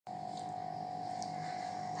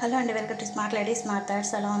Hello అండి, welcome to smart lady smart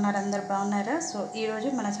thoughts. ఎలా ఉన్నారు? అందరు బాగున్నారా? సో ఈరోజు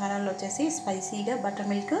మన ఛానల్లో వచ్చేసి స్పైసీగా బటర్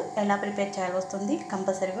మిల్క్ ఎలా ప్రిపేర్ చేయాలి వస్తుంది.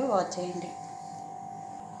 కంపల్సరీగా వాచ్ చేయండి.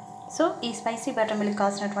 సో ఈ స్పైసీ బటర్ మిల్క్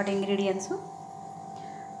కావాల్సినటువంటి ఇంగ్రీడియంట్స్: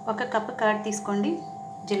 1 కప్ కర్డ్ తీసుకోండి,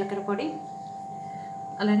 జీలకర్ర పొడి,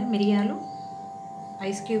 అలానే మిరియాలు,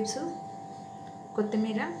 ఐస్ క్యూబ్స్,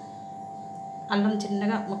 కొత్తిమీర, అల్లం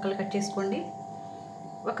చిన్నగా ముక్కలు కట్ చేసుకోండి.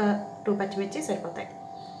 ఒక 2 పచ్చిమిర్చి సరిపోతాయి.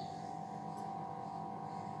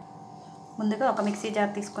 ముందుగా ఒక మిక్సీ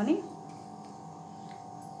జార్ తీసుకొని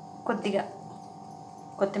కొద్దిగా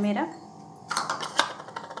కొత్తిమీర,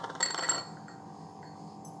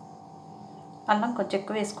 అల్లం కొంచెం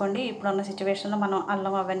ఎక్కువ వేసుకోండి. ఇప్పుడున్న సిచ్యువేషన్లో మనం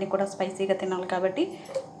అల్లం అవన్నీ కూడా స్పైసీగా తినాలి కాబట్టి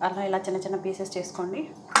అల్లం ఇలా చిన్న చిన్న పీసెస్ చేసుకోండి.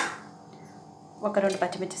 ఒక 2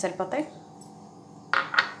 పచ్చిమిర్చి సరిపోతాయి.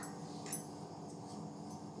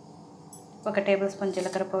 1 టేబుల్ స్పూన్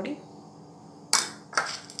జీలకర్ర పొడి,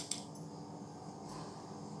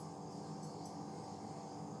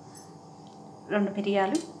 2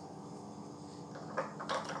 మిరియాలు,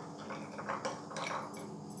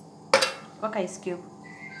 1 ఐస్ క్యూబ్,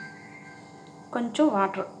 కొంచెం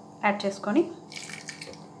వాటర్ యాడ్ చేసుకొని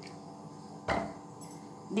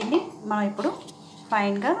దీన్ని మనం ఇప్పుడు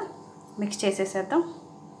ఫైన్గా మిక్స్ చేసేసేద్దాం.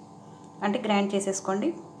 అంటే గ్రైండ్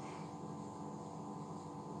చేసేసుకోండి.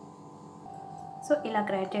 సో ఇలా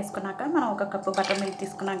గ్రైండ్ చేసుకున్నాక మనం 1 కప్పు బటర్ మిల్క్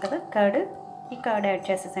తీసుకున్నాం కదా, ఈ కర్డ్ యాడ్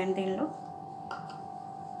చేసేసేయండి. దీనిలో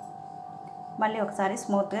మళ్ళీ ఒకసారి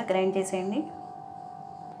స్మూత్గా గ్రైండ్ చేసేయండి.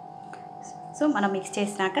 సో మనం మిక్స్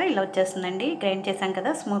చేసినాక ఇలా వచ్చేస్తుందండి. గ్రైండ్ చేసాం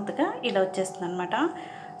కదా, స్మూత్గా ఇలా వచ్చేస్తుంది అనమాట.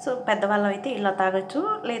 సో పెద్దవాళ్ళు అయితే ఇలా తాగొచ్చు,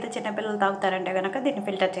 లేదా చిన్నపిల్లలు తాగుతారంటే కనుక దీన్ని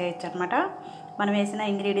ఫిల్టర్ చేయొచ్చు అనమాట. మనం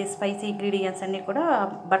వేసిన స్పైసీ ఇంగ్రీడియంట్స్ అన్నీ కూడా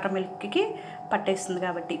బటర్ మిల్క్కి పట్టేస్తుంది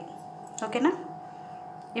కాబట్టి. ఓకేనా?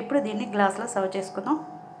 ఇప్పుడు దీన్ని గ్లాస్లో సర్వ్ చేసుకుందాం.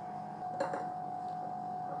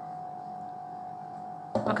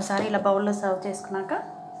 ఒకసారి ఇలా బౌల్లో సర్వ్ చేసుకున్నాక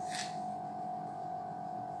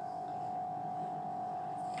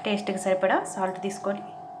టేస్ట్కి సరిపడా సాల్ట్ తీసుకొని,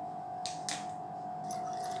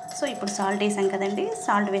 సో ఇప్పుడు సాల్ట్ వేసాం కదండి,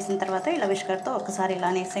 సాల్ట్ వేసిన తర్వాత ఇలా విస్కర్తో ఒకసారి ఇలా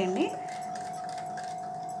వేసేయండి.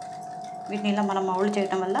 వీటిని ఇలా మనం మౌల్డ్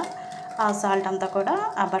చేయడం వల్ల ఆ సాల్ట్ అంతా కూడా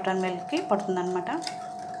ఆ బటర్ మిల్క్కి పడుతుందన్నమాట.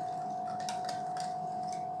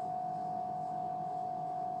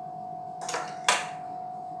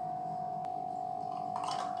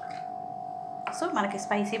 సో మనకి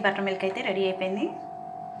స్పైసీ బటర్ మిల్క్ అయితే రెడీ అయిపోయింది.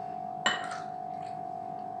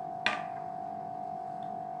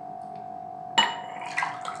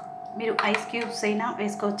 మీరు ఐస్ క్యూబ్స్ అయినా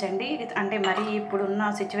వేసుకోవచ్చండి. అంటే మరి ఇప్పుడున్న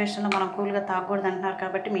సిచ్యువేషన్లో మనం కూల్గా తాగకూడదు అంటున్నారు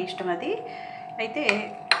కాబట్టి మీ ఇష్టం అది. అయితే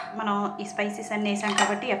మనం ఈ స్పైసీస్ అన్నీ వేసాం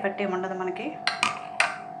కాబట్టి ఎఫెక్ట్ ఏమి ఉండదు మనకి.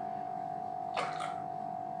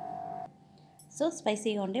 సో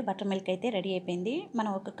స్పైసీగా ఉండే బటర్ మిల్క్ అయితే రెడీ అయిపోయింది.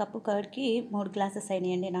 మనం 1 కప్పు కర్డ్కి 3 గ్లాసెస్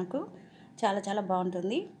అయినాయండి నాకు. చాలా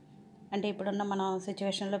బాగుంటుంది. అంటే ఇప్పుడున్న మన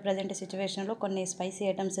ప్రజెంట్ సిచ్యువేషన్లో కొన్ని స్పైసీ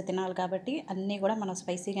ఐటమ్స్ తినాలి కాబట్టి అన్నీ కూడా మనం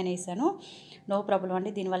స్పైసీగానే వేసాను. నో ప్రాబ్లం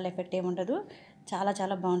అండి, దీనివల్ల ఎఫెక్ట్ ఏమి ఉండదు.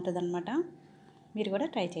 చాలా బాగుంటుంది అనమాట. మీరు కూడా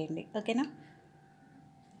ట్రై చేయండి. ఓకేనా?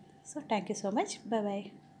 So thank you so much. Bye.